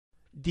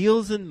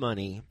Deals and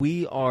money.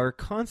 We are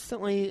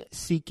constantly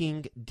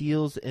seeking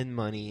deals and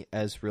money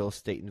as real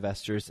estate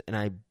investors, and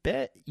I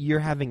bet you're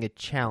having a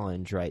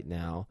challenge right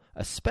now,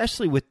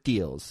 especially with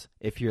deals,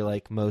 if you're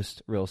like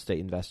most real estate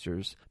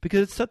investors, because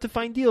it's tough to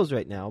find deals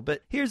right now.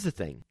 But here's the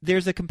thing.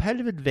 There's a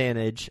competitive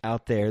advantage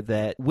out there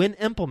that when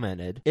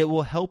implemented, it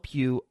will help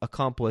you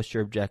accomplish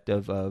your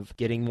objective of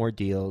getting more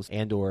deals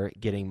and or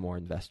getting more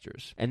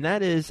investors. And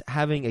that is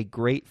having a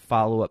great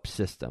follow-up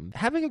system.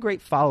 Having a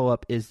great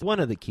follow-up is one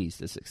of the keys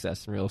to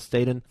success in real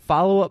estate, and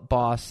Follow Up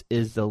Boss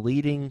is the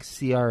leading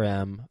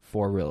CRM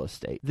for real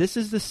estate. This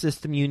is the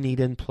system you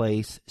need in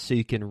place so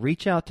you can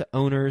reach out to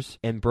owners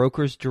and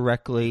brokers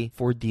directly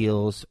for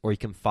deals, or you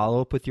can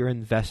follow up with your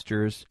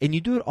investors, and you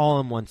do it all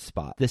in one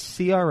spot. The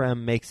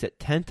CRM makes it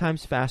 10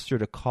 times faster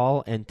to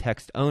call and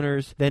text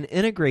owners, then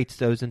integrates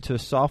those into a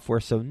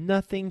software so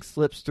nothing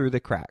slips through the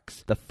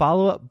cracks. The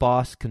Follow Up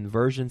Boss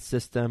conversion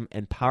system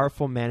and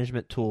powerful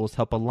management tools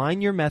help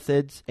align your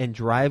methods and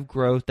drive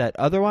growth that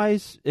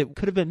otherwise it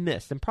could have been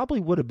missed and probably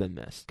would have been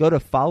missed. Go to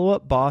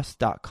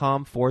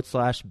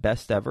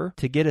followupboss.com/best ever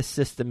to get a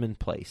system in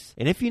place.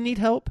 And if you need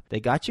help, they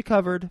got you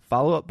covered.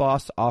 Follow Up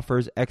Boss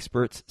offers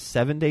experts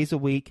 7 days a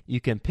week. You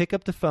can pick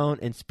up the phone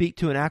and speak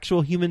to an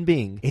actual human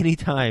being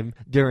anytime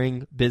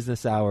during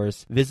business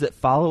hours. Visit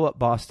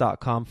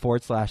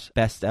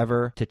followupboss.com/best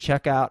ever to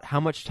check out how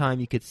much time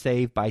you could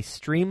save by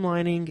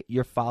streamlining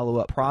your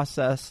follow-up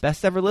process.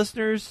 Best Ever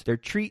listeners, they're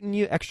treating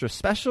you extra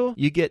special.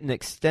 You get an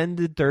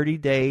extended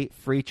 30-day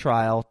free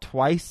trial,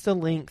 twice the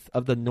length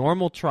of the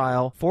normal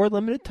trial for a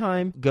limited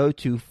time. Go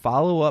to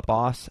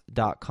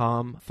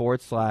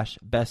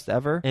followupboss.com/best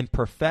ever and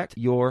perfect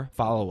your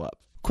follow-up.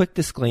 Quick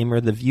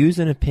disclaimer, the views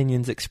and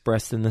opinions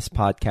expressed in this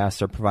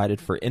podcast are provided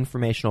for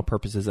informational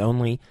purposes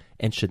only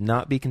and should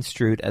not be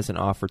construed as an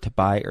offer to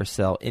buy or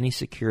sell any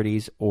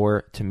securities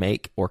or to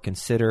make or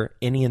consider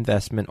any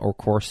investment or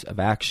course of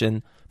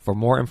action. For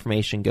more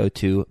information, go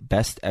to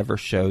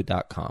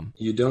bestevershow.com.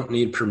 You don't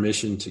need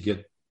permission to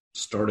get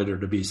started or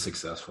to be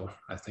successful.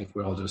 I think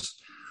we're all just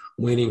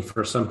waiting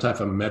for some type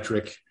of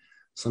metric,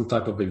 some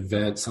type of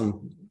event,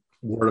 some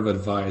word of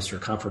advice or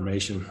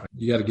confirmation.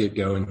 You got to get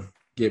going,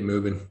 get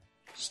moving.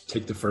 Just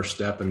take the first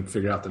step and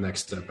figure out the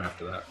next step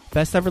after that.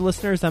 Best Ever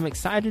listeners, I'm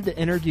excited to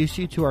introduce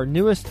you to our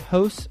newest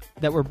host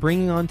that we're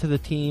bringing onto the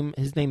team.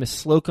 His name is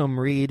Slocum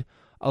Reed.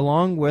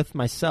 Along with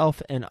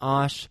myself and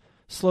Ash,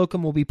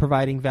 Slocum will be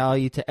providing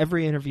value to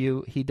every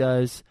interview he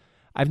does.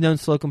 I've known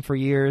Slocum for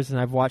years, and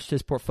I've watched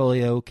his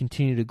portfolio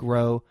continue to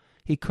grow.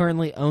 He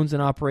currently owns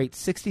and operates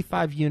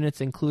 65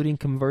 units, including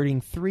converting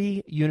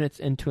 3 units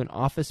into an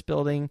office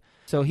building.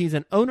 So he's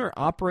an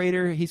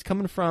owner-operator. He's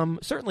coming from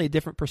certainly a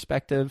different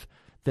perspective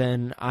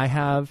than I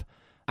have.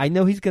 I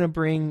know he's going to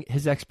bring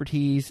his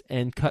expertise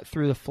and cut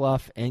through the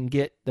fluff and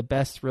get the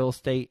best real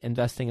estate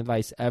investing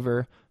advice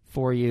ever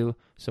for you.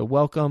 So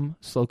welcome,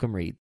 Slocum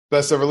Reed.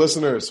 Best Ever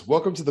listeners,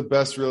 welcome to the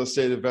Best Real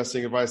Estate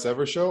Investing Advice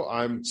Ever show.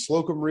 I'm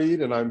Slocum Reed,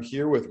 and I'm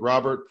here with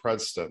Robert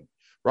Preston.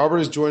 Robert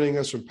is joining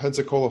us from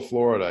Pensacola,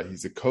 Florida.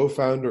 He's a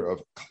co-founder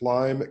of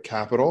Climb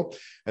Capital,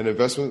 an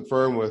investment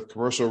firm with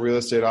commercial real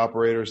estate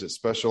operators that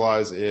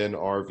specialize in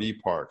RV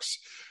parks.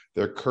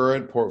 Their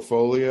current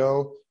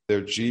portfolio,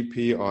 their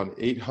GP on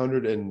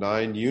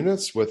 809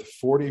 units with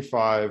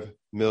 $45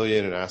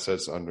 million in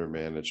assets under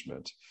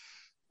management.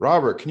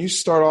 Robert, can you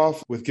start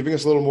off with giving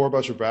us a little more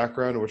about your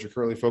background and what you're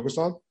currently focused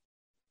on?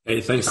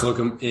 Hey, thanks,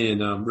 Slocum,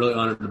 and I'm really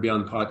honored to be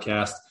on the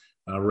podcast.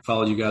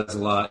 Followed you guys a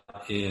lot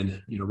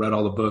and, read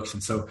all the books.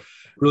 And so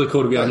really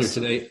cool to be on here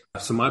today.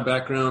 So my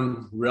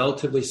background,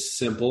 relatively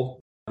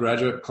simple.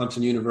 Graduate at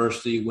Clemson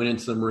University, went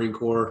into the Marine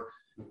Corps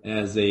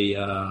as a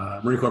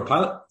Marine Corps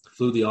pilot,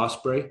 flew the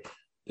Osprey,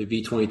 the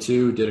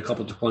V-22, did a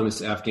couple deployments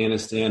to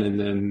Afghanistan. And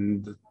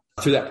then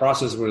through that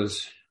process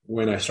was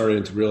when I started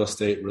into real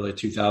estate, really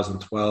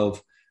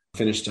 2012,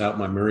 finished out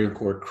my Marine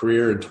Corps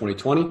career in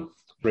 2020.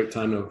 Great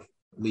time to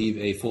leave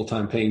a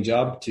full-time paying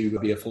job to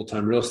be a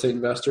full-time real estate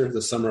investor the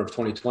summer of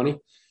 2020.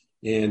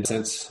 And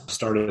since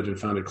started and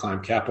founded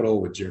Climb Capital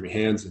with Jeremy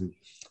Hands, and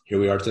here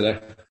we are today.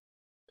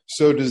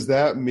 So does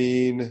that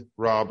mean,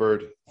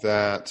 Robert,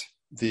 that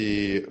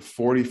the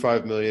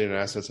 $45 million in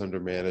assets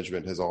under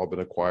management has all been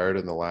acquired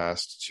in the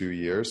last 2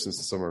 years since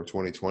the summer of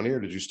 2020,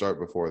 or did you start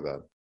before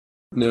that?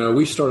 No,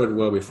 we started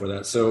well before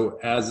that. So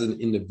as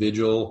an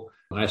individual,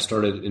 I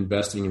started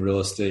investing in real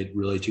estate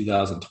really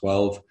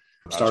 2012.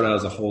 Started out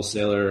as a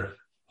wholesaler,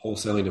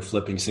 wholesaling to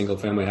flipping single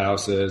family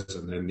houses,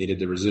 and then needed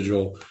the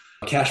residual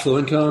cash flow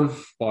income,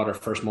 bought our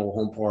first mobile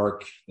home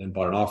park, then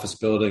bought an office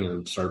building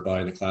and started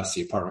buying the Class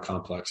C apartment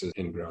complexes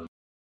and growing.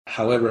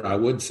 However, I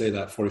would say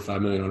that $45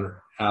 million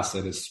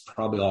asset is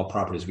probably all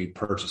properties we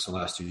purchased in the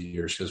last 2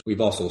 years, because we've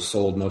also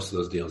sold most of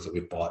those deals that we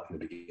bought in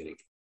the beginning.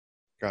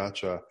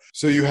 Gotcha.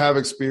 So you have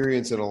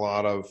experience in a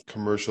lot of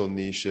commercial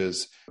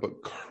niches,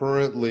 but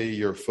currently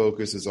your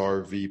focus is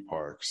RV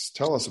parks.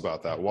 Tell us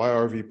about that. Why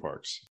RV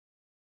parks?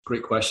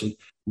 Great question.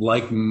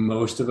 Like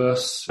most of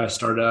us, I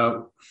started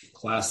out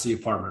Class C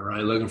apartment,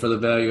 right? Looking for the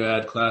value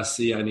add Class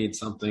C. I need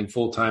something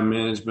full-time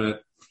management,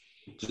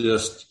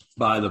 just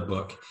buy the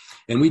book.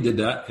 And we did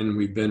that, and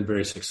we've been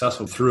very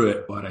successful through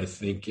it. But I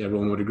think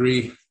everyone would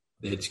agree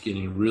that it's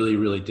getting really,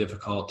 really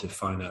difficult to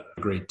find a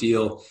great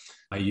deal.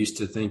 I used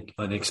to think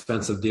an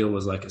expensive deal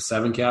was like a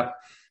 7 cap,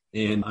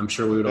 and I'm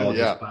sure we would all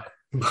just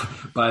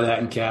buy that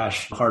in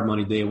cash, hard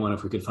money day one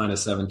if we could find a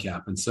 7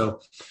 cap. And so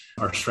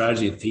our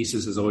strategy and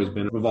thesis has always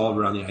been revolved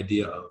around the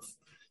idea of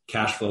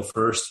cash flow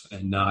first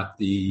and not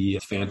the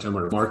phantom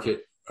or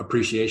market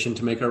appreciation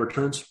to make our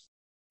returns.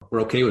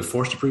 We're okay with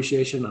forced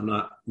appreciation. I'm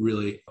not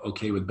really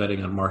okay with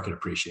betting on market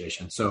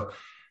appreciation. So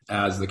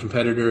as the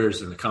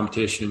competitors and the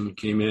competition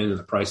came in and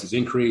the prices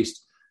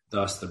increased,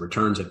 thus the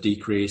returns have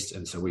decreased.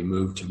 And so we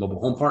moved to mobile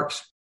home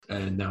parks.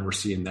 And now we're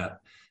seeing that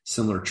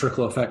similar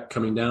trickle effect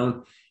coming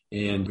down.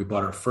 And we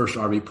bought our first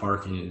RV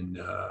park in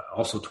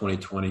also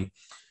 2020.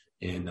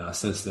 And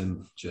since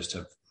then, just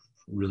have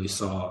really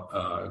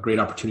saw a great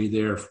opportunity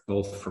there,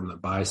 both from the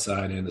buy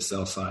side and the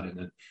sell side, and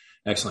an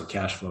excellent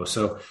cash flow.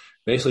 So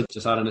basically,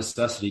 just out of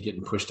necessity,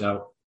 getting pushed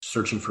out,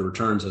 searching for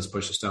returns has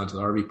pushed us down to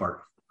the RV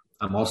park.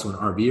 I'm also an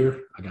RVer.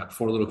 I got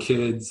 4 little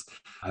kids.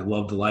 I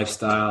love the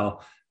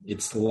lifestyle.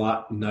 It's a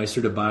lot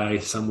nicer to buy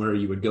somewhere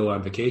you would go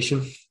on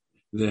vacation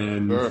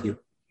than your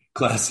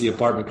classy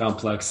apartment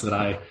complex that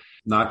I'm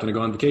not going to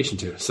go on vacation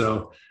to.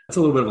 So it's a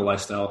little bit of a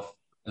lifestyle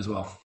as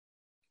well.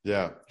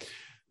 Yeah,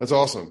 that's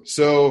awesome.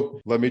 So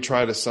let me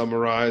try to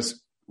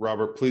summarize.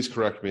 Robert, please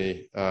correct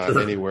me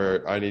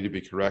anywhere I need to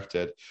be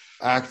corrected.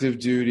 Active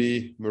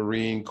duty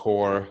Marine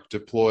Corps,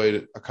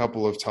 deployed a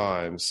couple of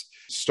times,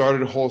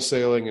 started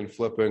wholesaling and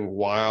flipping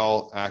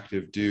while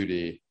active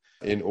duty.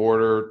 In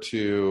order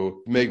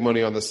to make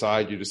money on the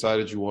side, you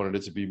decided you wanted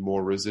it to be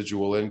more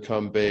residual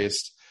income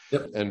based.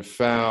 Yep. And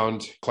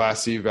found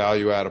Class C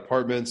value add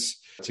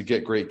apartments to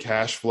get great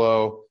cash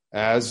flow.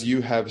 As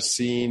you have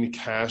seen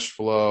cash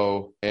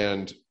flow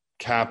and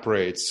cap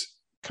rates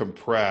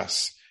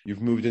compress,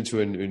 you've moved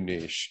into a new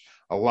niche.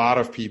 A lot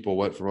of people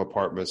went from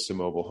apartments to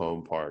mobile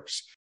home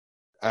parks.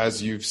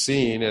 As you've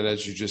seen, and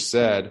as you just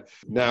said,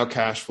 now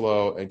cash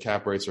flow and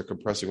cap rates are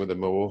compressing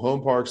within mobile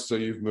home parks, so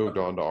you've moved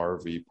on to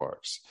RV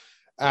parks.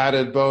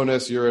 Added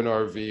bonus, you're an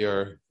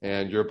RVer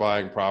and you're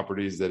buying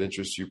properties that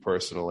interest you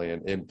personally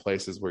and in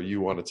places where you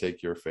want to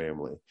take your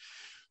family.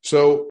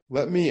 So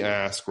let me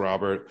ask,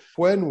 Robert,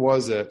 when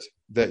was it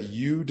that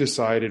you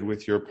decided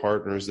with your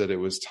partners that it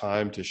was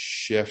time to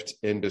shift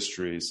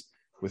industries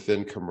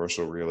within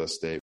commercial real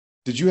estate?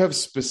 Did you have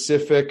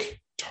specific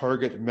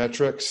target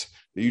metrics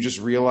that you just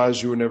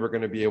realized you were never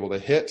going to be able to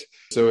hit?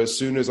 So as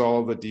soon as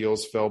all of the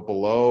deals fell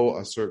below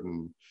a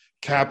certain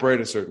cap rate,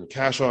 a certain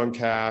cash on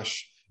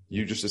cash,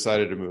 you just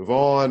decided to move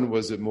on?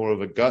 Was it more of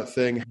a gut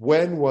thing?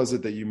 When was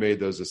it that you made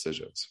those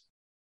decisions?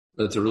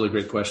 That's a really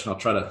great question. I'll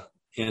try to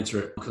answer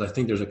it because I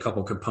think there's a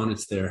couple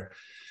components there.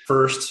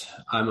 First,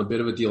 I'm a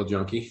bit of a deal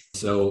junkie.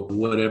 So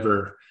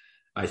whatever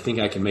I think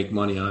I can make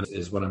money on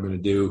is what I'm going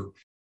to do.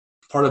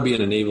 Part of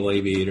being a naval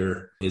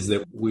aviator is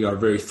that we are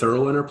very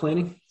thorough in our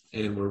planning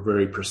and we're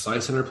very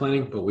precise in our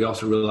planning, but we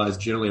also realize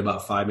generally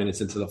about 5 minutes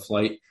into the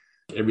flight,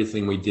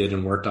 everything we did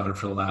and worked on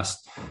for the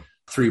last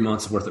 3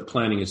 months worth of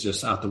planning is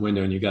just out the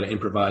window and you got to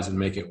improvise and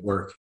make it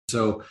work.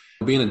 So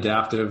being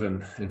adaptive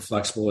and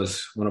flexible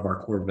is one of our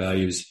core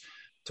values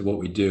to what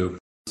we do.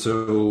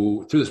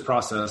 So through this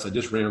process, I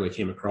just randomly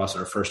came across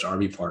our first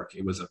RV park.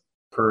 It was a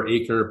per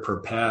acre, per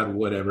pad,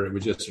 whatever. It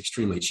was just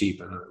extremely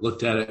cheap. And I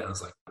looked at it and I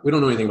was like, we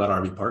don't know anything about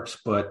RV parks,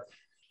 but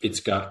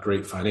it's got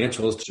great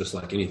financials, just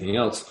like anything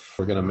else.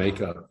 We're going to make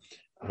a,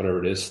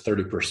 whatever it is,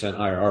 30%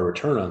 IRR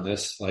return on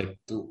this. Like,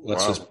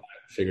 let's just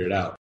figure it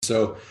out.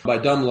 So by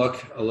dumb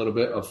luck, a little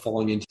bit of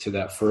falling into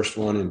that first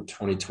one in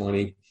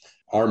 2020,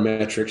 our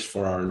metrics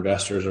for our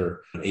investors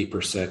are an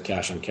 8%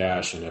 cash on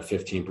cash and a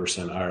 15%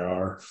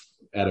 IRR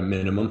at a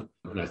minimum.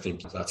 And I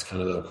think that's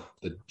kind of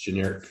the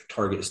generic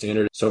target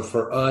standard. So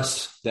for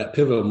us, that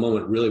pivotal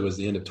moment really was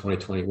the end of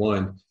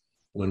 2021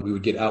 when we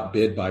would get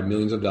outbid by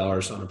millions of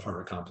dollars on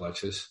apartment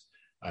complexes.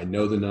 I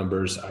know the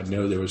numbers. I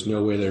know there was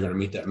no way they're going to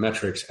meet that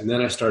metrics. And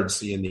then I started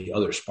seeing the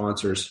other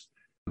sponsors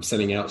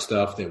sending out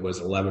stuff that was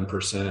 11%,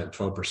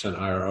 12%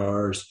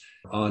 IRRs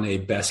on a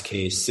best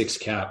case 6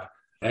 cap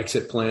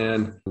exit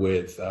plan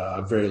with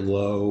very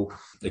low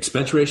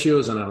expense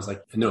ratios. And I was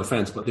like, no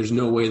offense, but there's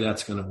no way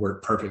that's going to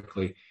work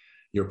perfectly.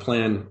 Your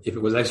plan, if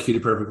it was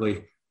executed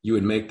perfectly, you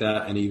would make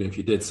that. And even if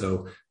you did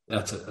so,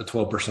 that's a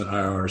 12%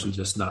 IRRs and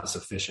just not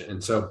sufficient.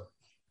 And so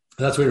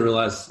that's when we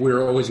realized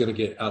we're always going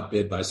to get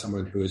outbid by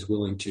someone who is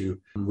willing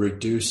to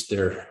reduce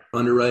their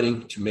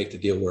underwriting to make the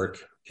deal work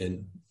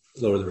and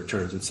lower the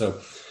returns. And so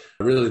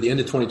really at the end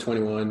of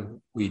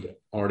 2021, we'd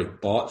already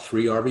bought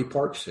 3 RV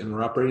parks and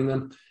we're operating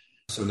them.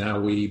 So now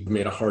we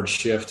made a hard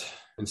shift.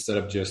 Instead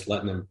of just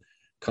letting them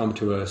come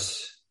to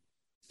us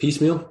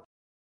piecemeal,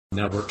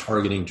 now we're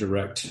targeting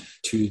direct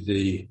to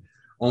the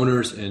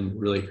owners and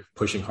really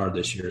pushing hard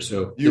this year.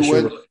 So you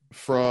went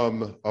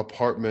from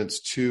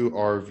apartments to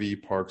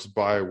RV parks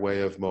by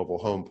way of mobile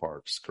home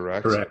parks,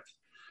 correct? Correct.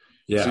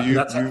 Yeah.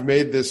 So you've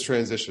made this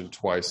transition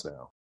twice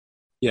now.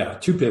 Yeah,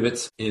 2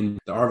 pivots. And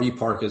the RV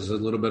park is a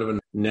little bit of a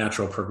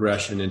natural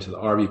progression into the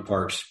RV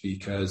parks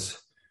because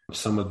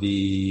Some of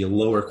the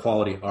lower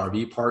quality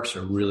RV parks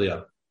are really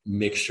a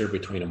mixture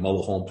between a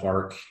mobile home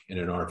park and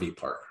an RV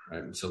park,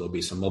 right? And so there'll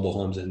be some mobile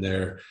homes in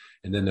there,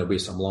 and then there'll be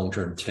some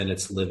long-term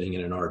tenants living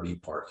in an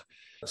RV park.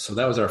 So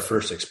that was our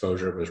first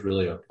exposure. It was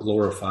really a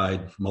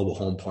glorified mobile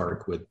home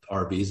park with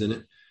RVs in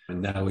it.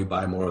 And now we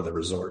buy more of the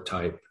resort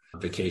type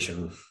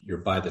vacation, your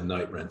by the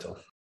night rental.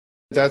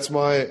 That's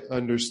my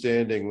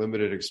understanding,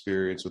 limited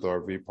experience with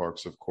RV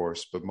parks, of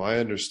course. But my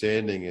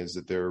understanding is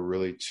that there are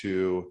really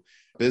two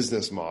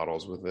business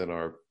models within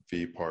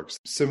RV parks,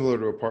 similar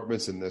to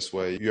apartments in this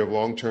way. You have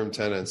long-term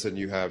tenants and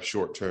you have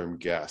short-term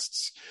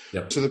guests.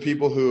 Yep. So the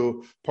people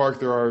who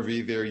park their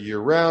RV there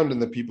year-round and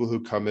the people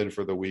who come in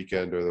for the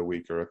weekend or the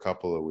week or a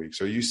couple of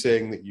weeks. Are you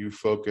saying that you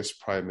focus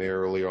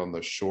primarily on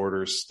the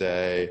shorter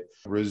stay,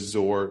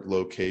 resort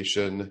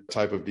location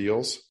type of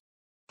deals?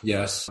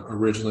 Yes.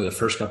 Originally, the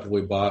first couple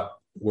we bought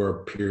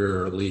were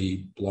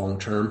purely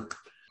long-term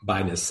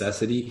by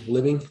necessity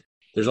living.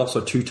 There's also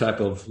two type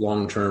of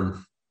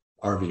long-term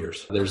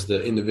RVers. There's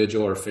the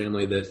individual or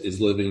family that is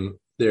living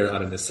there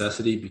out of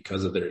necessity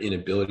because of their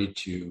inability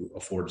to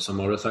afford some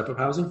other type of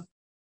housing.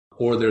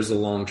 Or there's a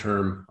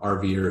long-term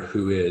RVer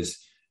who is,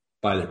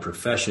 by their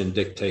profession,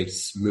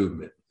 dictates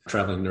movement.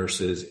 Traveling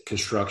nurses,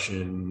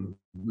 construction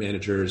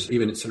managers,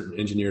 even certain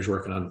engineers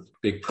working on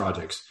big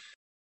projects.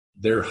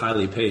 They're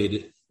highly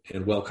paid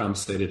and well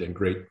compensated and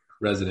great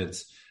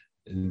residents.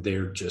 And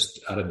they're just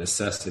out of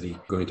necessity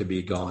going to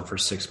be gone for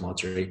 6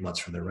 months or 8 months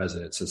from their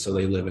residence. And so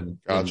they live in.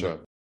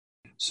 Gotcha.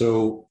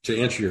 So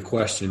to answer your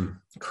question,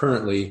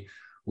 currently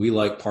we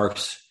like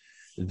parks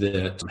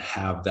that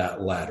have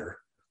that ladder.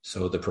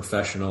 So the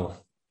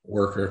professional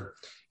worker,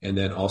 and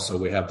then also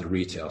we have the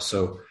retail.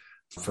 So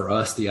for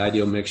us, the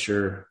ideal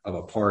mixture of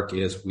a park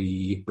is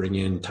we bring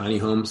in tiny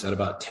homes at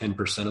about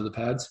 10% of the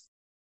pads.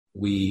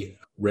 We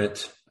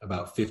rent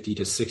about 50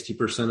 to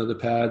 60% of the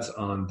pads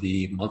on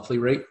the monthly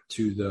rate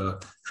to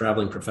the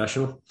traveling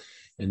professional.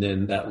 And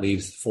then that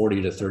leaves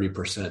 40 to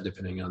 30%,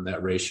 depending on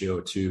that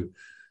ratio, to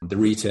the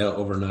retail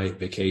overnight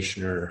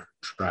vacationer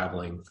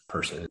traveling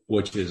person,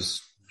 which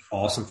is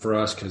awesome for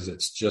us because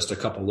it's just a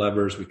couple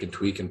levers we can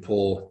tweak and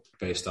pull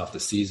based off the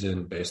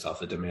season, based off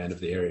the demand of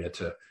the area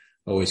to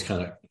always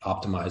kind of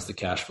optimize the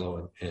cash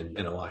flow and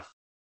NOI.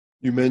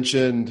 You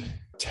mentioned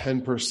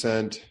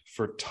 10%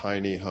 for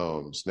tiny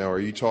homes. Now,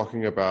 are you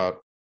talking about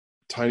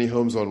tiny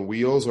homes on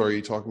wheels, or are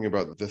you talking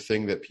about the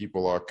thing that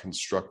people are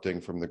constructing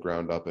from the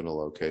ground up in a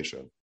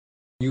location?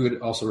 You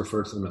would also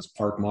refer to them as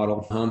park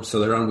model homes. So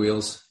they're on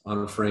wheels, on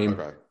a frame.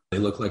 Okay. They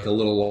look like a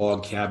little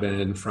log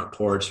cabin, front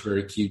porch,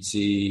 very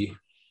cutesy,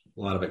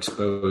 a lot of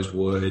exposed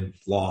wood,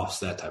 lofts,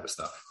 that type of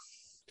stuff.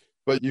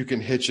 But you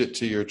can hitch it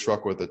to your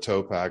truck with a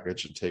tow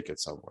package and take it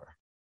somewhere.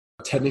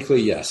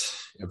 Technically,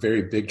 yes. A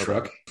very big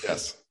truck.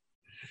 Yes.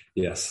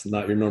 Yes,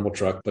 not your normal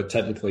truck, but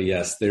technically,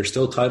 yes. They're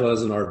still titled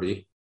as an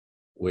RV,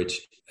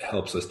 which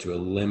helps us to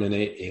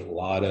eliminate a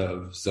lot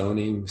of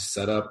zoning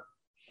setup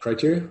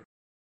criteria.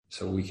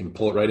 So we can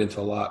pull it right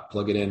into a lot,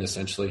 plug it in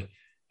essentially,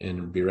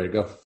 and be ready to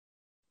go.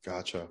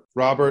 Gotcha.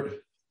 Robert,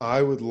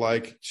 I would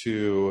like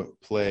to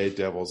play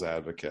devil's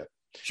advocate.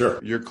 Sure.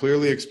 You're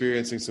clearly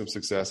experiencing some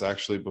success.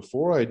 Actually,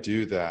 before I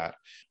do that,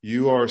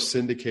 you are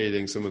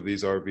syndicating some of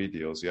these RV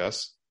deals,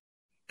 yes?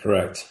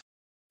 Correct.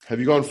 Have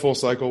you gone full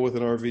cycle with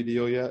an RV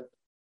deal yet?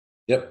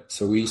 Yep.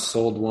 So we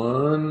sold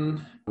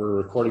one. We're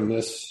recording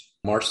this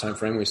March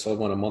timeframe. We sold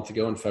one a month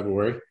ago in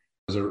February. It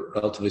was a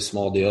relatively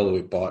small deal that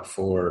we bought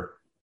for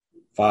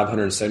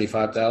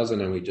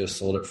 $575,000, and we just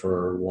sold it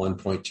for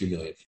 $1.2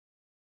 million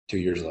 2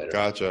 years later.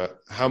 Gotcha.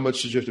 How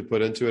much did you have to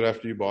put into it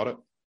after you bought it?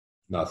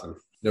 Nothing.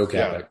 No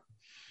capex.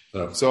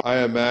 Yeah. So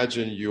I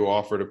imagine you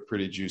offered a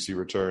pretty juicy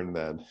return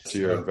then to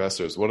your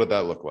investors. What did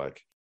that look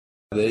like?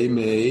 They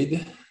made,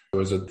 it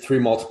was a 3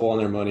 multiple on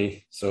their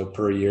money. So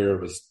per year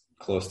it was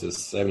close to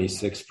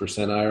 76%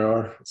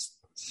 IRR. It's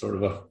sort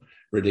of a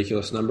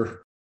ridiculous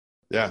number.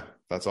 Yeah,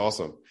 that's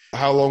awesome.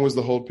 How long was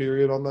the hold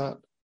period on that?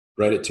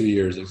 Right at 2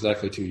 years,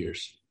 exactly 2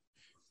 years.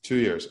 2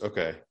 years.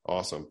 Okay,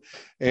 awesome.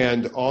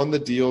 And on the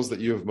deals that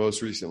you have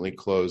most recently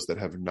closed that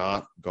have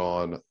not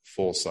gone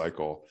full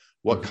cycle,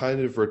 what kind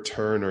of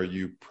return are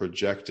you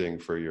projecting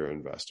for your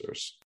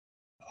investors?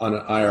 On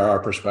an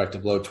IRR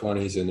perspective, low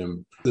 20s.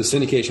 And the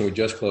syndication we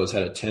just closed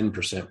had a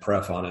 10%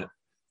 pref on it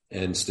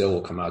and still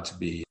will come out to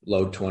be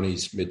low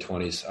 20s, mid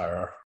 20s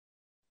IRR.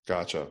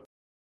 Gotcha.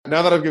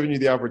 Now that I've given you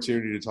the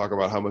opportunity to talk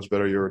about how much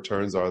better your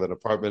returns are than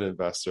apartment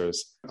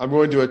investors, I'm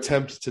going to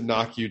attempt to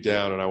knock you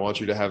down, and I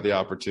want you to have the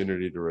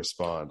opportunity to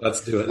respond.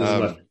 Let's do it. This is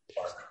my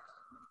part.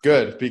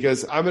 Good,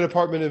 because I'm an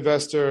apartment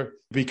investor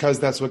because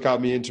that's what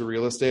got me into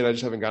real estate. I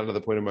just haven't gotten to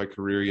the point in my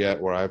career yet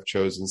where I've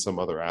chosen some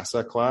other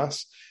asset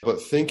class.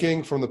 But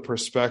thinking from the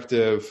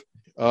perspective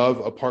of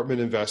apartment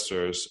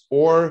investors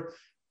or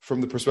from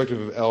the perspective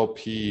of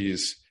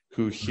LPs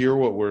who hear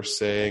what we're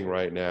saying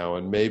right now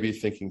and maybe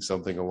thinking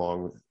something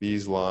along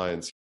these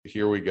lines,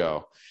 here we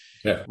go.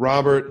 Yeah.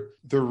 Robert,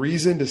 the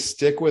reason to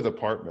stick with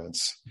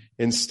apartments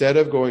instead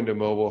of going to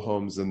mobile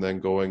homes and then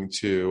going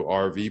to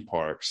RV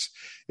parks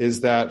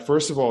is that,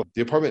 first of all,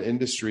 the apartment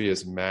industry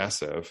is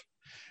massive.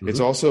 It's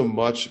also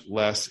much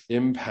less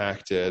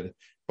impacted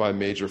by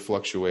major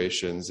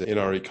fluctuations in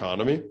our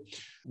economy.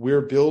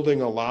 We're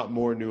building a lot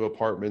more new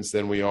apartments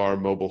than we are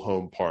mobile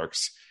home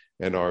parks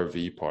and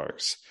RV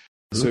parks.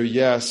 So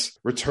yes,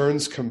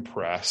 returns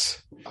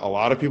compress. A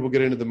lot of people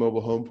get into the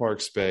mobile home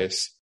park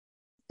space.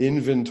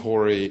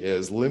 Inventory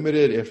is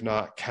limited, if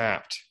not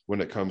capped, when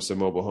it comes to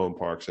mobile home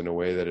parks in a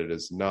way that it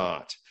is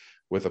not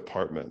with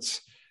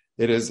apartments.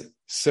 It is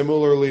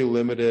similarly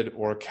limited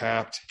or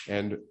capped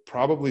and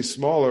probably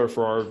smaller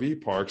for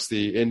RV parks,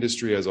 the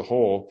industry as a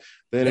whole,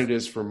 than it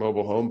is for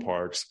mobile home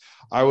parks.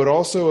 I would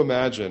also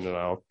imagine,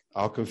 and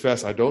I'll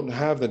confess, I don't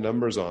have the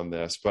numbers on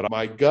this, but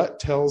my gut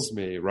tells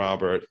me,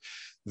 Robert,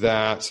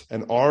 that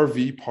an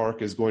RV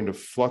park is going to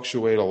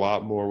fluctuate a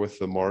lot more with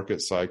the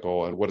market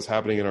cycle and what is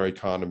happening in our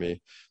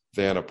economy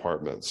than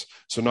apartments.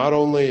 So not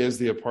only is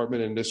the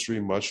apartment industry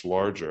much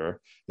larger,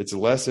 it's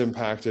less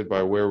impacted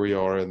by where we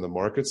are in the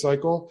market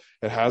cycle.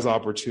 It has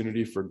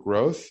opportunity for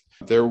growth.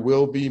 There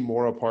will be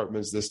more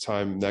apartments this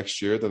time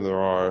next year than there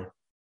are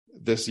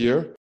this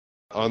year,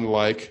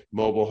 unlike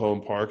mobile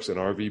home parks and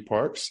RV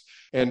parks.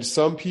 And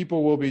some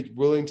people will be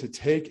willing to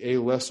take a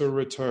lesser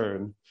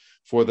return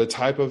for the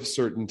type of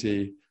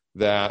certainty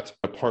that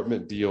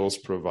apartment deals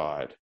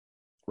provide.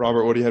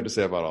 Robert, what do you have to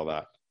say about all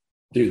that?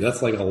 Dude,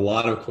 that's like a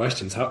lot of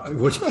questions.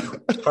 Which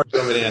part do you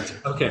want me to answer?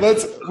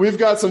 Okay. We've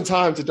got some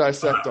time to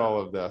dissect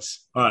all of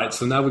this. All right.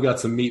 So now we got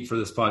some meat for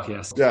this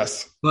podcast.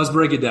 Yes. Let's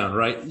break it down,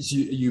 right?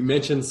 You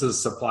mentioned the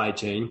supply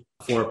chain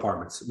for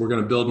apartments. We're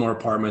going to build more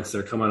apartments.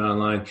 They're coming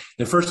online.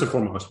 And first and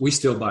foremost, we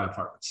still buy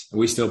apartments. And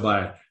we still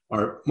buy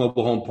our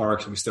mobile home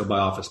parks. And we still buy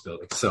office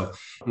buildings. So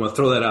I'm going to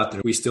throw that out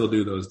there. We still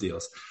do those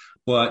deals.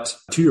 But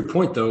to your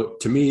point, though,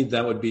 to me,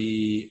 that would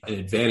be an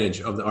advantage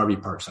of the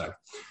RV park side.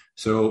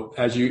 So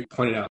as you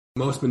pointed out,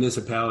 most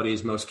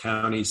municipalities, most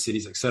counties,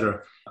 cities, et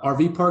cetera,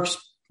 RV parks,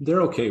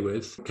 they're okay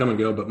with come and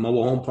go, but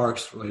mobile home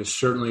parks,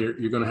 certainly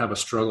you're going to have a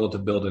struggle to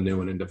build a new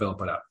one and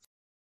develop it out.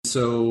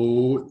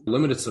 So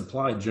limited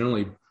supply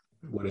generally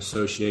would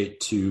associate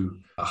to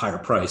a higher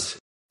price.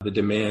 The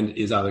demand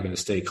is either going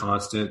to stay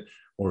constant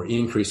or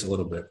increase a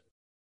little bit.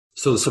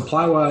 So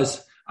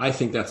supply-wise, I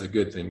think that's a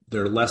good thing.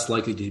 They're less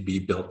likely to be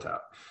built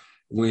out.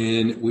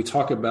 When we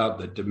talk about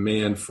the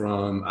demand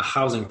from a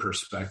housing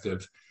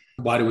perspective,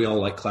 why do we all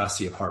like Class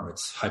C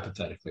apartments,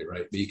 hypothetically,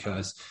 right?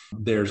 Because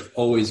there's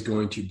always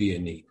going to be a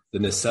need. The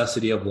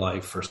necessity of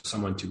life for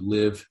someone to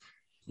live,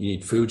 you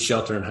need food,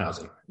 shelter, and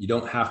housing. You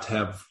don't have to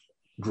have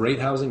great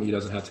housing. It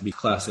doesn't have to be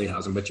Class A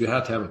housing, but you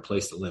have to have a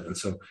place to live. And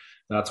so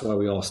that's why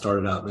we all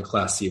started out in the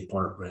Class C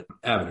apartment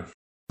avenue.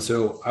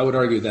 So I would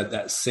argue that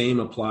that same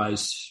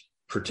applies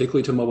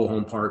particularly to mobile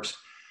home parks,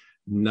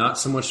 not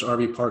so much to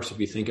RV parks if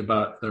you think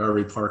about the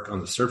RV park on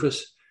the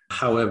surface.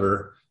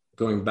 However,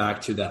 going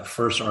back to that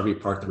first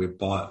RV park that we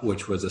bought,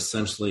 which was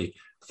essentially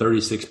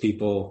 36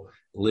 people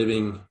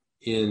living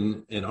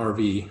in an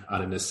RV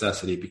out of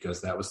necessity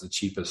because that was the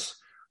cheapest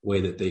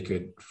way that they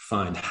could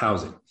find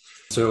housing.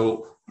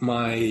 So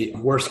my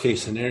worst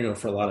case scenario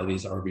for a lot of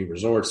these RV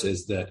resorts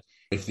is that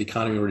if the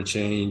economy were to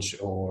change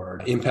or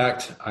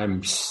impact,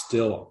 I'm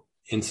still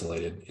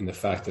insulated in the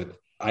fact that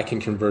I can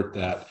convert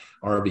that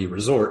RV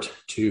resort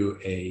to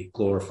a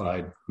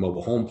glorified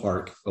mobile home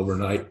park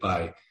overnight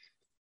by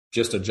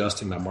just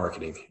adjusting my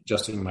marketing,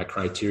 adjusting my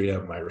criteria,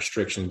 my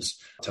restrictions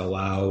to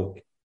allow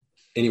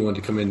anyone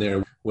to come in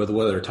there with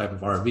whatever type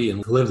of RV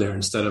and live there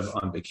instead of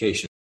on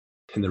vacation.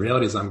 And the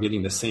reality is I'm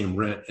getting the same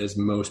rent as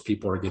most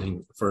people are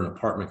getting for an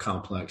apartment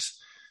complex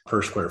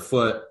per square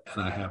foot.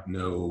 And I have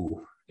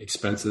no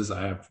expenses.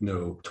 I have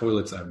no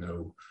toilets. I have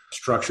no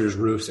structures,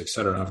 roofs, et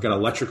cetera. I've got an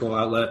electrical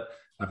outlet.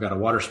 I've got a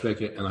water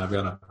spigot, and I've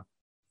got a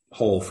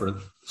hole for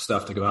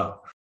stuff to go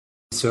out.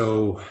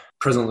 So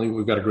presently,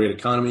 we've got a great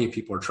economy.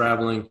 People are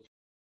traveling.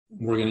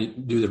 We're going to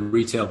do the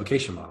retail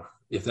vacation model.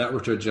 If that were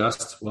to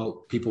adjust,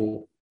 well,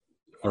 people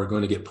are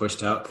going to get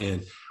pushed out,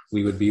 and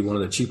we would be one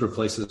of the cheaper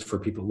places for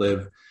people to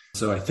live.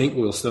 So I think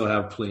we'll still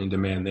have plenty of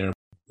demand there.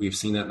 We've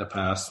seen that in the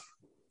past.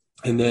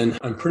 And then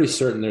I'm pretty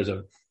certain there's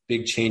a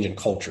big change in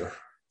culture,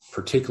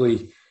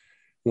 particularly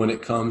when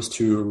it comes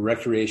to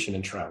recreation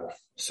and travel.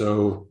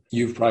 So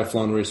you've probably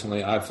flown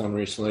recently. I've flown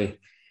recently.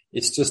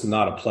 It's just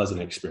not a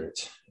pleasant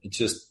experience. It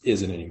just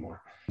isn't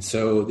anymore.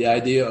 So the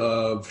idea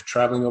of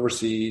traveling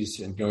overseas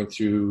and going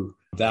through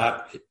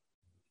that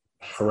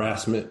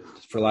harassment,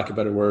 for lack of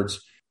better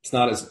words, it's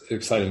not as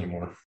exciting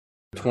anymore.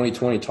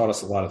 2020 taught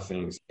us a lot of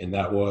things, and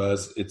that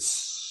was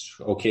it's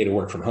okay to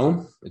work from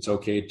home. It's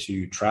okay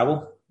to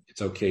travel.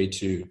 It's okay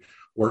to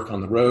work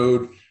on the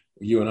road.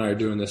 You and I are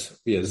doing this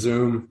via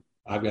Zoom.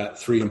 I've got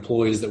 3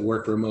 employees that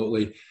work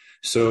remotely.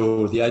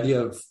 So the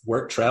idea of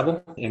work,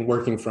 travel, and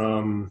working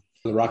from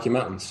the Rocky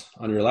Mountains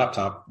on your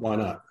laptop, why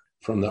not?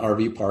 From the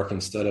RV park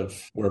instead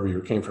of wherever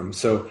you came from.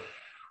 So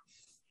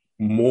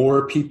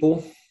more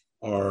people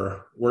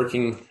are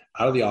working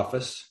out of the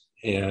office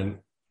and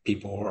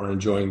people are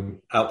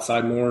enjoying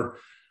outside more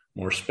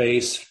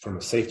space from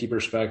a safety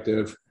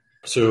perspective.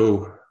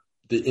 So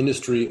the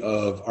industry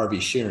of RV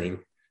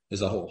sharing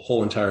is a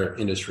whole entire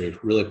industry.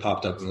 It really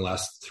popped up in the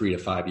last 3 to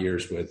 5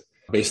 years with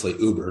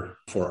basically Uber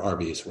for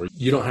RVs, where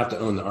you don't have to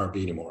own the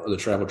RV anymore or the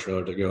travel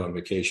trailer to go on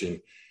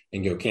vacation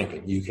and go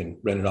camping. You can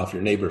rent it off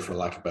your neighbor, for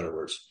lack of better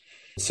words.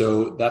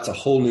 So that's a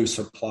whole new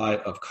supply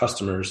of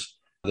customers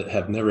that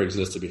have never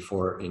existed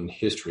before in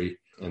history.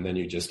 And then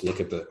you just look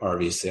at the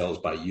RV sales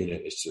by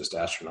unit, it's just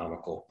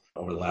astronomical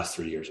over the last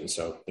 3 years. And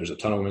so there's a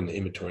ton of in the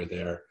inventory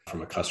there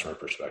from a customer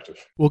perspective.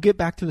 We'll get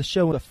back to the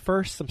show, but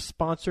first, some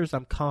sponsors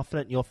I'm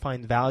confident you'll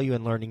find value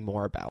in learning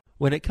more about.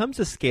 When it comes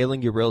to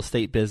scaling your real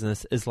estate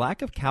business, is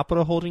lack of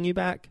capital holding you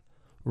back?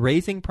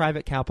 Raising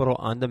private capital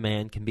on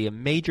demand can be a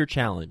major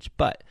challenge,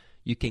 but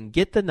you can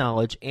get the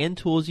knowledge and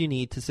tools you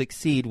need to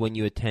succeed when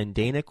you attend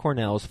Dana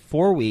Cornell's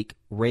 4-week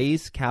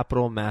Raise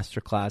Capital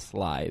Masterclass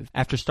Live.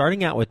 After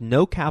starting out with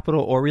no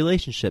capital or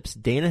relationships,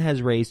 Dana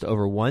has raised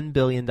over $1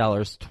 billion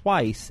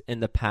twice in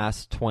the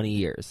past 20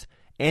 years.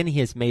 And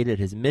he has made it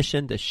his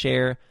mission to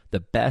share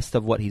the best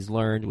of what he's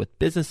learned with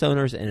business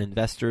owners and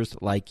investors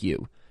like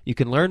you. You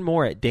can learn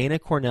more at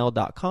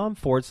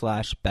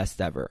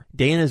danacornell.com/best ever.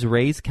 Dana's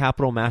Raise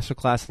Capital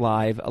Masterclass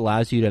Live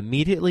allows you to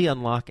immediately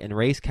unlock and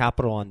raise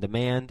capital on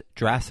demand,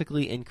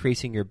 drastically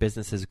increasing your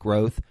business's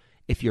growth.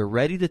 If you're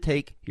ready to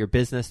take your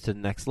business to the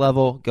next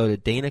level, go to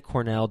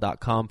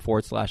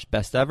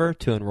danacornell.com/best ever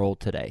to enroll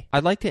today.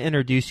 I'd like to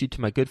introduce you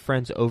to my good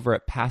friends over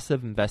at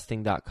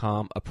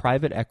PassiveInvesting.com, a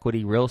private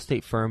equity real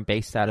estate firm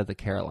based out of the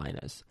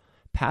Carolinas.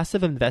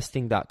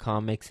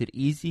 PassiveInvesting.com makes it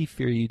easy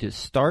for you to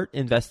start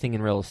investing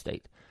in real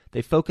estate.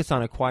 They focus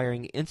on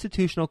acquiring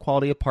institutional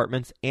quality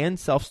apartments and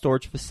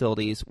self-storage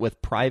facilities with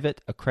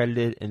private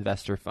accredited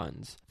investor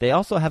funds. They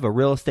also have a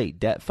real estate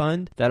debt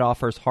fund that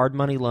offers hard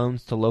money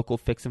loans to local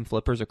fix and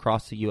flippers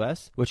across the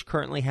U.S., which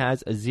currently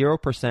has a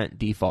 0%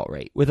 default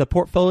rate. With a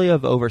portfolio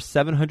of over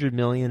 $700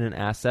 million in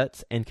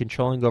assets and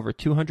controlling over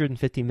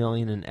 $250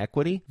 million in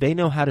equity, they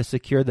know how to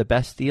secure the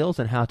best deals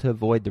and how to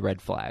avoid the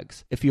red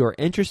flags. If you are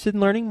interested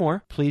in learning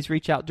more, please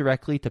reach out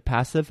directly to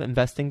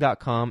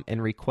PassiveInvesting.com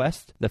and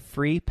request the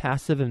free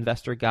Passive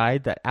Investor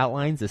Guide that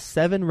outlines the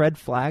 7 red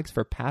flags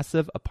for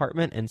passive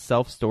apartment and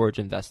self-storage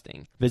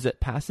investing. Visit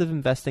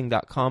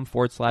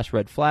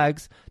PassiveInvesting.com/red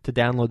flags to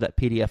download that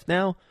PDF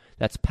now.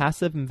 That's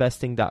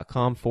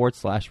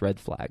PassiveInvesting.com/red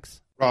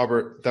flags.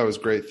 Robert, that was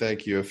great.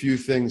 Thank you. A few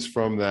things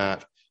from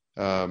that.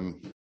 I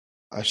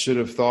should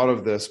have thought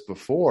of this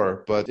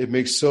before, but it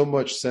makes so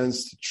much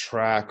sense to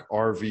track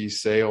RV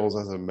sales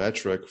as a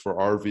metric for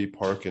RV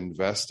park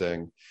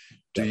investing.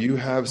 Do you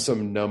have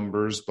some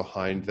numbers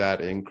behind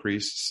that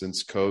increase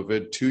since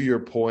COVID? To your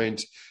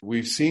point,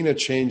 we've seen a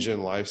change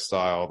in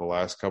lifestyle the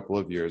last couple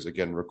of years.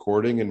 Again,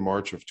 recording in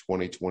March of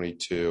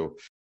 2022.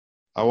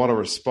 I want to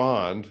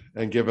respond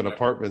and give an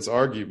apartments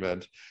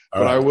argument,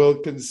 but I will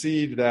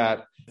concede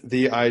that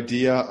the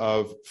idea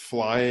of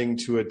flying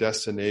to a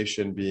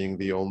destination being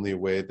the only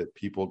way that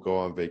people go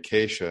on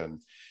vacation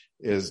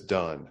is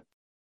done.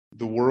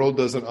 The world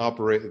doesn't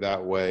operate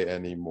that way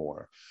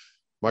anymore.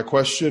 My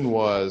question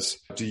was,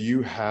 do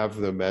you have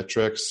the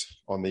metrics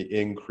on the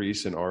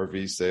increase in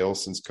RV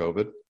sales since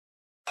COVID?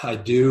 I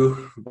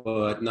do,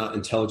 but not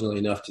intelligently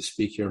enough to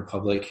speak here in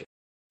public.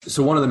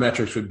 So one of the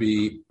metrics would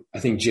be,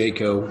 I think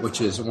Jayco, which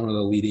is one of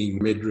the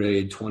leading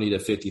mid-grade $20,000 to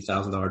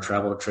 $50,000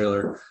 travel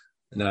trailer,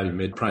 and that'd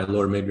be probably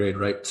lower mid-grade,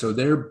 right? So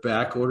they're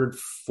back ordered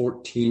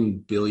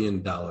 $14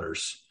 billion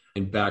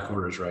in back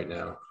orders right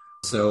now.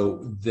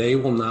 So they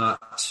will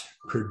not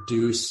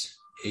produce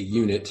a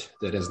unit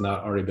that has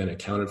not already been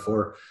accounted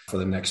for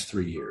the next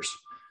 3 years.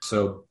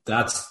 So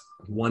that's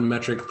one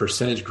metric.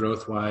 Percentage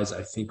growth wise,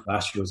 I think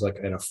last year was like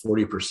at a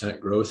 40%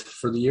 growth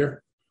for the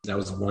year. That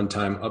was a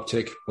one-time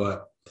uptick,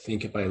 but I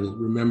think if I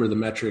remember the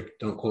metric,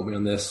 don't quote me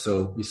on this.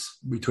 So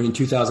between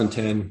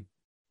 2010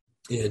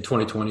 and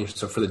 2020,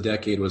 so for the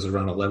decade was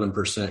around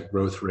 11%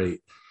 growth rate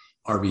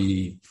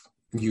RV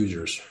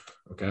users.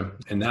 Okay.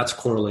 And that's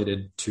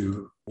correlated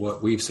to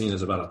what we've seen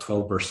is about a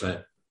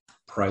 12%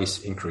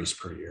 price increase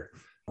per year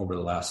over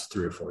the last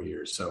 3 or 4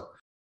 years.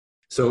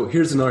 So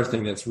here's another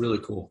thing that's really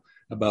cool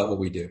about what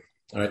we do.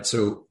 All right.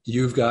 So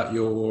you've got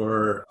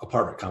your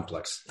apartment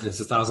complex and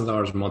it's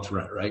 $1,000 a month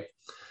rent, right?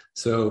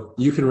 So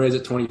you can raise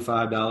it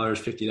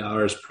 $25,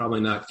 $50,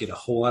 probably not get a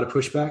whole lot of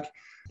pushback.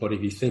 But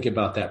if you think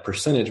about that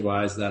percentage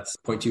wise, that's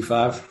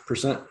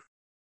 0.25%.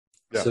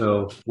 Yeah.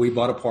 So we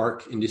bought a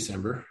park in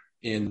December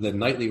and the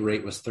nightly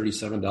rate was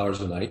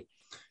 $37 a night.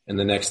 And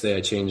the next day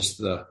I changed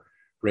the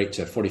rate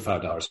to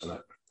 $45 a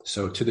night.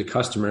 So to the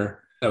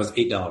customer, that was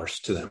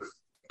 $8 to them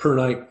per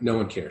night. No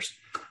one cares.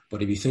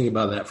 But if you think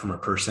about that from a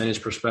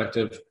percentage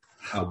perspective,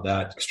 how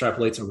that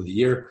extrapolates over the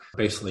year,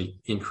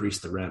 basically increase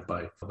the rent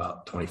by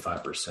about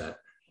 25%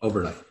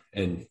 overnight.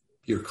 And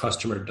your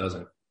customer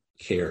doesn't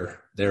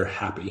care. They're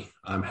happy.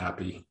 I'm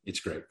happy.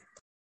 It's great.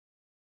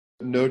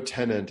 No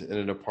tenant in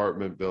an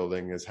apartment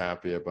building is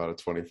happy about a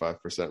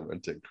 25%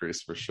 rent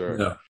increase for sure.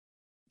 No.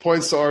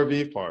 Points to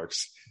RV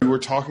parks. We were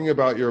talking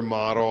about your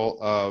model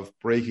of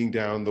breaking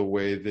down the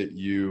way that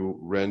you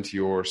rent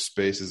your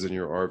spaces in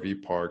your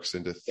RV parks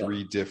into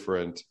 3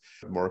 different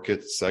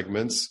market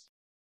segments.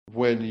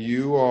 When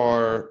you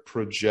are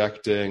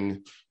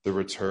projecting the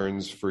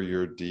returns for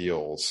your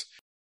deals,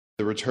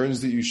 the returns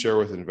that you share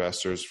with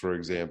investors, for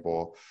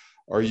example,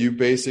 are you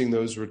basing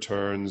those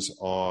returns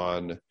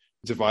on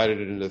divided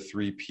into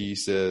three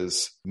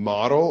pieces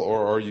model,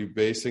 or are you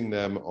basing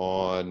them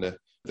on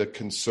the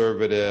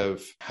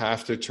conservative,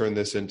 have to turn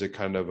this into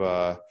kind of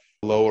a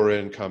lower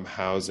income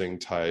housing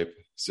type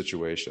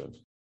situation?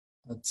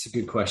 That's a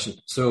good question.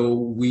 So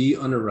we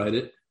underwrite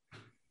it.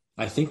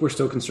 I think we're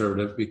still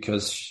conservative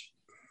because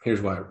here's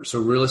why. So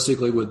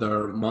realistically, with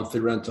our monthly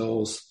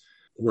rentals,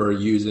 we're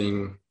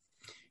using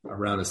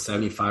around a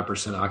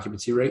 75%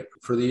 occupancy rate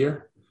for the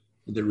year.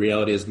 The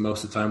reality is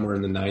most of the time we're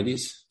in the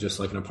 90s, just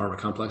like an apartment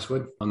complex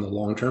would on the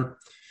long term.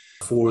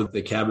 For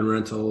the cabin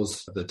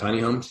rentals, the tiny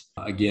homes,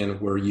 again,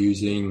 we're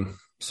using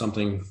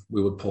something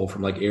we would pull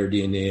from like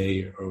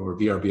AirDNA or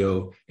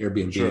VRBO,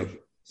 Airbnb. Sure.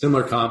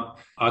 Similar comp,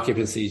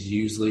 occupancy is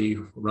usually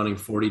running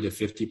 40 to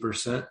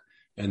 50%.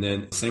 And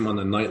then same on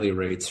the nightly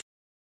rates.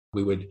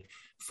 We would,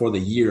 for the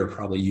year,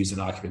 probably use an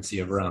occupancy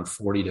of around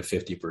 40 to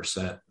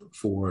 50%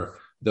 for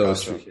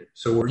those. Gotcha.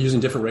 So we're using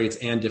different rates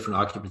and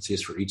different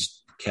occupancies for each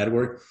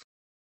category.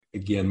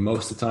 Again,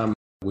 most of the time,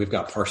 we've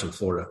got parks in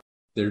Florida.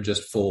 They're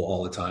just full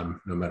all the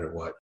time, no matter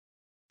what.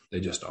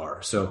 They just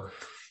are. So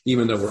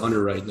even though we're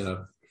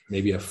underwriting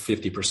maybe a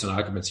 50%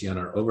 occupancy on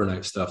our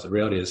overnight stuff, the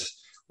reality is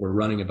we're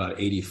running about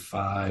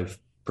 85%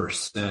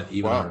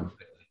 even on our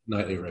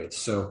nightly rates.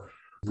 So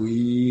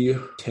we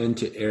tend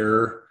to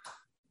err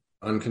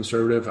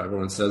unconservative.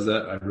 Everyone says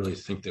that. I really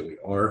think that we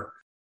are.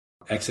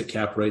 Exit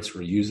cap rates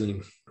we're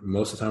using,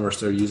 most of the time we're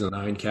still using a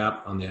 9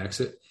 cap on the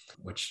exit,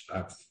 which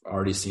I've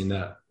already seen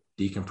that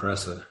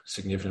decompress a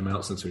significant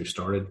amount since we've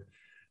started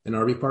in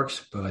RV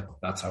parks, but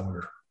that's how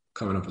we're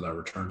coming up with our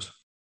returns.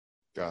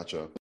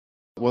 Gotcha.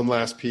 One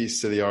last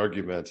piece to the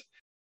argument,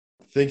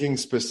 thinking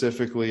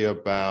specifically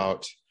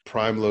about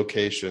prime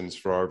locations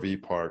for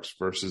RV parks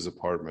versus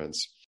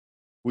apartments.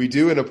 We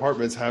do in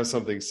apartments have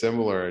something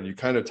similar, and you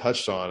kind of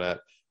touched on it.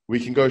 We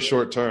can go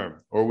short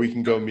term or we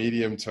can go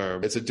medium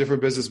term. It's a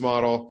different business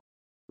model.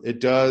 It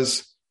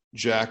does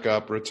jack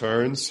up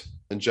returns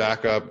and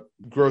jack up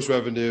gross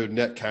revenue,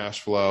 net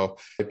cash flow.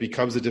 It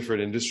becomes a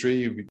different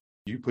industry.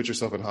 You put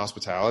yourself in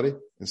hospitality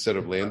instead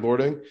of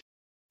landlording.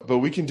 But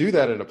we can do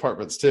that in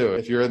apartments too,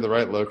 if you're in the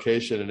right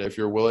location and if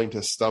you're willing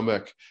to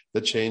stomach the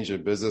change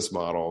in business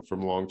model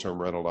from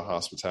long-term rental to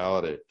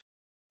hospitality.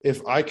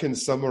 If I can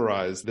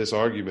summarize this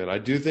argument, I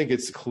do think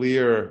it's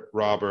clear,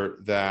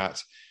 Robert,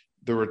 that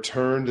the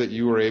return that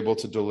you were able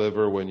to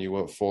deliver when you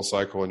went full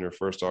cycle in your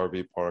first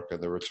RV park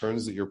and the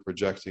returns that you're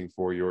projecting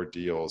for your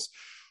deals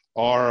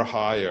are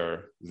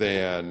higher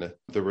than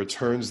the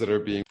returns that are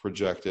being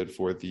projected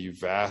for the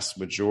vast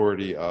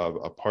majority of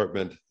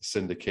apartment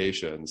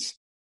syndications.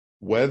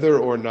 Whether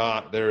or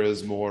not there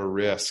is more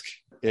risk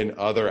in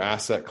other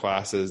asset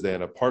classes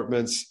than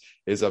apartments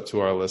is up to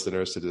our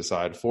listeners to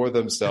decide for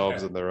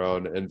themselves and their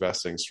own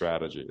investing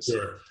strategies.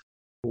 Sure.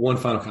 One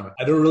final comment.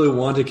 I don't really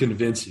want to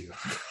convince you.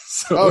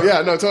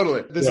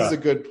 Totally. This is a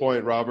good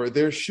point, Robert.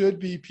 There should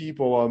be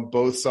people on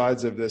both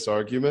sides of this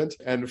argument.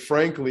 And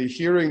frankly,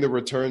 hearing the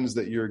returns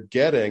that you're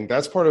getting,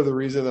 that's part of the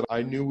reason that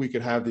I knew we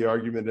could have the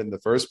argument in the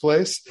first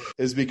place,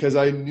 is because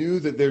I knew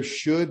that there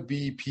should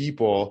be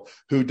people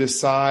who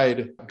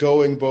decide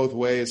going both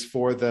ways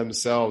for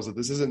themselves. That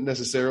this isn't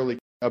necessarily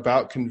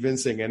about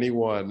convincing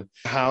anyone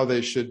how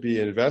they should be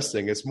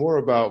investing. It's more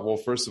about, well,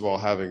 first of all,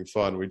 having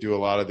fun. We do a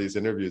lot of these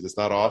interviews. It's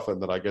not often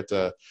that I get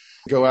to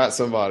go at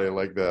somebody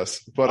like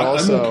this, but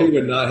also I'm okay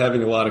with not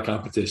having a lot of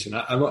competition.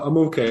 I'm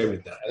okay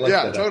with that. I like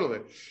that. Totally.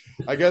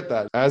 I get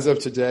that. As of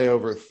today,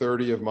 over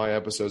 30 of my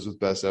episodes with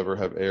Best Ever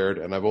have aired,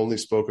 and I've only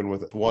spoken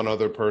with one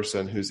other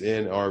person who's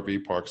in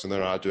RV parks, and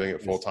they're not doing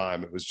it full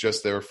time. It was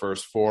just their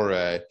first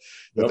foray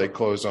that they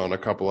closed on a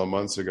couple of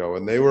months ago,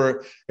 and they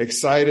were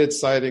excited,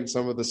 citing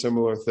some of the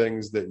similar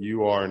things that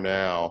you are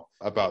now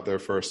about their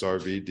first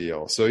RV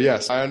deal. So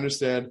yes, I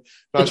understand.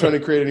 Not trying to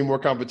create any more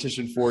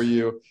competition for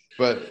you,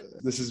 but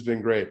this has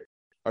been great.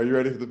 Are you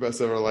ready for the Best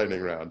Ever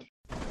lightning round?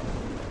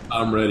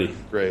 I'm ready.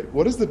 Great.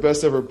 What is the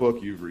best ever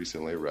book you've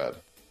recently read?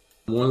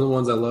 One of the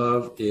ones I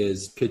love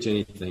is Pitch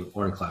Anything,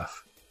 Oren Klaff.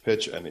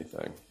 Pitch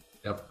Anything.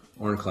 Yep,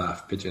 Oren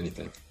Klaff, Pitch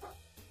Anything.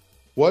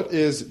 What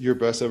is your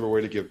best ever way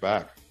to give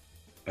back?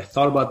 I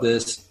thought about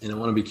this, and I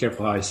want to be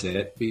careful how I say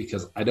it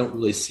because I don't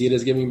really see it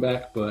as giving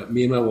back, but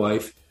me and my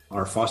wife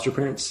are foster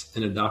parents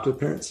and adoptive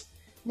parents.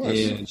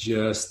 Nice. And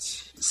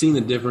just seeing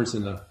the difference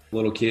in a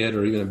little kid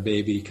or even a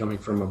baby coming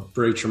from a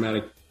very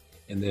traumatic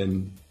and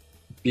then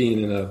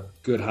being in a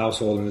good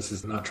household, and this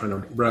is not trying to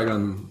brag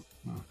on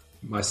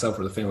myself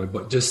or the family,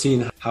 but just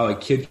seeing how a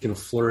kid can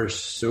flourish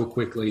so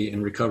quickly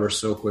and recover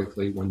so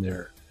quickly when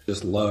they're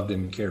just loved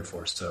and cared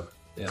for. So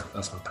yeah,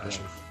 that's my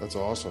passion. That's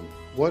awesome.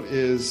 What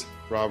is,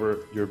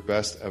 Robert, your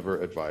best ever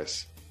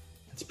advice?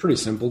 It's pretty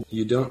simple.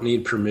 You don't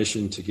need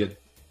permission to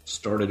get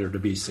started or to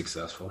be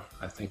successful.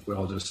 I think we're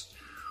all just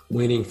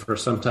waiting for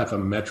some type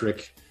of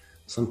metric,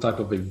 some type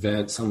of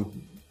event,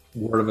 some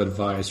word of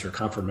advice or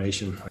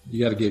confirmation.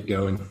 You got to get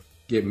going.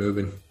 Get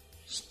moving,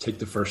 just take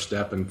the first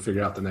step and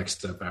figure out the next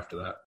step after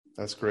that.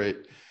 That's great.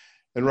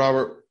 And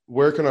Robert,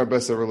 where can our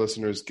Best Ever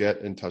listeners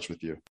get in touch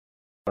with you?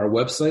 Our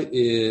website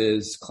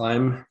is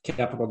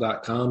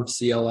climbcapital.com,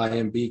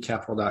 CLIMB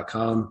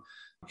capital.com.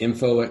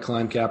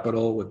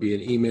 info@climbcapital would be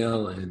an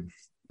email, and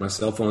my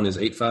cell phone is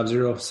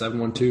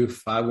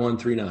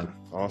 850-712-5139.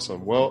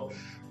 Awesome. Well,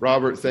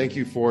 Robert, thank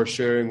you for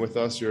sharing with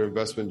us your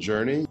investment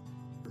journey,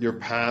 your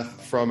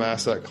path from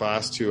asset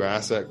class to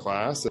asset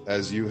class,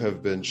 as you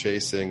have been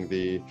chasing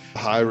the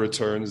high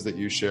returns that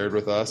you shared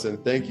with us.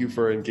 And thank you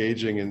for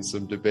engaging in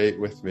some debate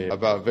with me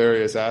about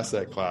various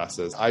asset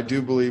classes. I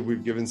do believe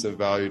we've given some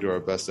value to our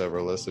best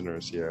ever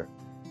listeners here.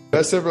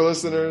 Best ever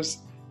listeners,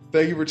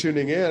 thank you for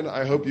tuning in.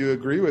 I hope you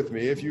agree with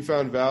me. If you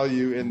found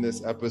value in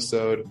this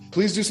episode,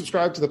 please do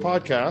subscribe to the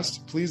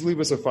podcast. Please leave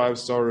us a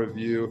 5-star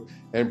review,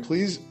 and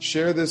please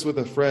share this with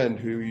a friend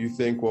who you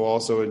think will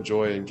also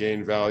enjoy and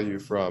gain value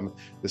from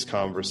this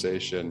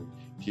conversation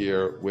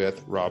here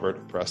with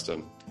Robert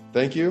Preston.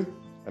 Thank you,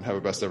 and have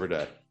a best ever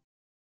day.